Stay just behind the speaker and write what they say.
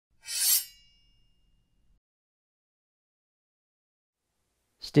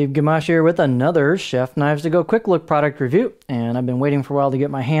Steve Gamache here with another Chef Knives to Go quick look product review, and I've been waiting for a while to get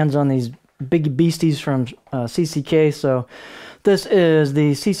my hands on these big beasties from CCK. So this is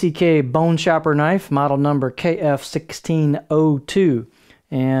the CCK bone chopper knife, model number KF1602,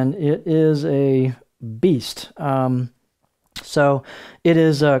 and it is a beast. So it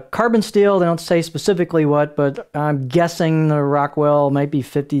is carbon steel. They don't say specifically what, but I'm guessing the Rockwell might be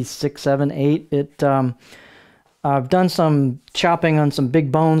 56, 7, 8. I've done some chopping on some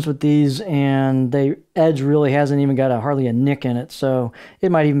big bones with these, and the edge really hasn't even got hardly a nick in it, so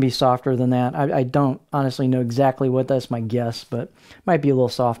it might even be softer than that. I don't honestly know exactly what, that's my guess, but it might be a little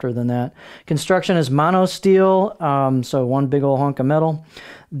softer than that. Construction is mono steel, so one big old hunk of metal.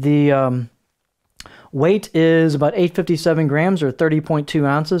 The weight is about 857 grams or 30.2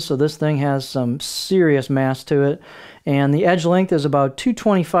 ounces, so this thing has some serious mass to it. And the edge length is about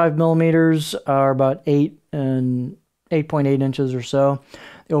 225 millimeters, or about 8.8 inches or so.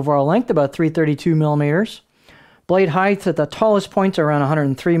 The overall length about 332 millimeters. Blade height at the tallest points are around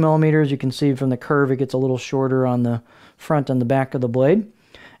 103 millimeters. You can see from the curve it gets a little shorter on the front and the back of the blade.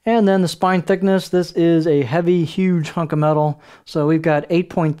 And then the spine thickness, this is a heavy, huge hunk of metal. So we've got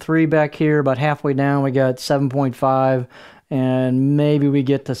 8.3 back here, about halfway down we got 7.5, and maybe we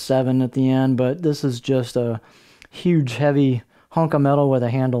get to 7 at the end, but this is just a huge, heavy hunk of metal with a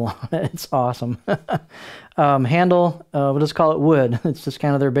handle on it. It's awesome. Handle, we'll just call it wood. It's just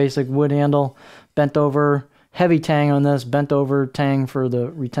kind of their basic wood handle, bent over, heavy tang on this, bent over tang for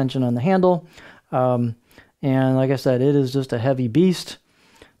the retention on the handle. And like I said, it is just a heavy beast.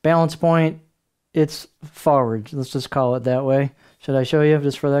 Balance point, it's forward. Let's just call it that way. Should I show you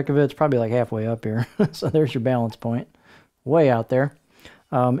just for the heck of it? It's probably like halfway up here. So there's your balance point. Way out there.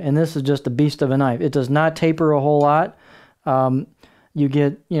 And this is just a beast of a knife. It does not taper a whole lot. You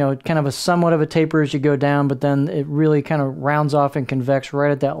get, kind of a somewhat of a taper as you go down, but then it really kind of rounds off and convex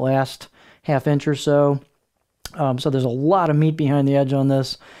right at that last half inch or so. So there's a lot of meat behind the edge on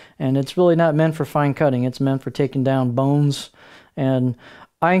this, and it's really not meant for fine cutting. It's meant for taking down bones. And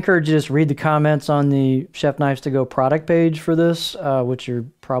I encourage you to just read the comments on the Chef Knives to Go product page for this, which you're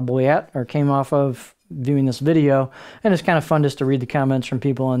probably at or came off of viewing this video. And it's kind of fun just to read the comments from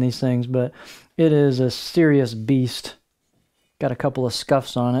people on these things, but it is a serious beast. Got a couple of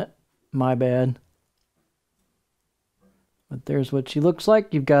scuffs on it. My bad. But there's what she looks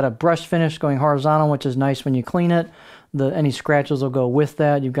like. You've got a brush finish going horizontal, which is nice when you clean it. Any scratches will go with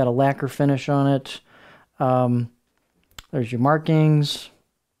that. You've got a lacquer finish on it. There's your markings.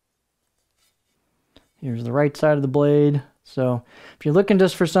 Here's the right side of the blade. So if you're looking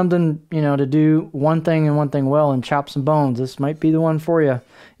just for something, to do one thing and one thing well and chop some bones, this might be the one for you.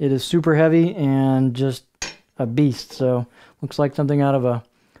 It is super heavy and just a beast. So looks like something out of a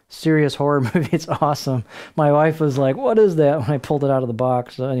serious horror movie. It's awesome. My wife was like, "What is that?" when I pulled it out of the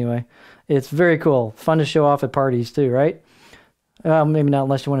box. So anyway, it's very cool. Fun to show off at parties too, right? Maybe not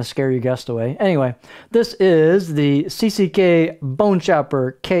unless you want to scare your guest away. Anyway, this is the CCK Bone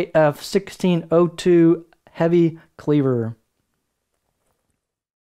Chopper KF1602 Heavy Cleaver.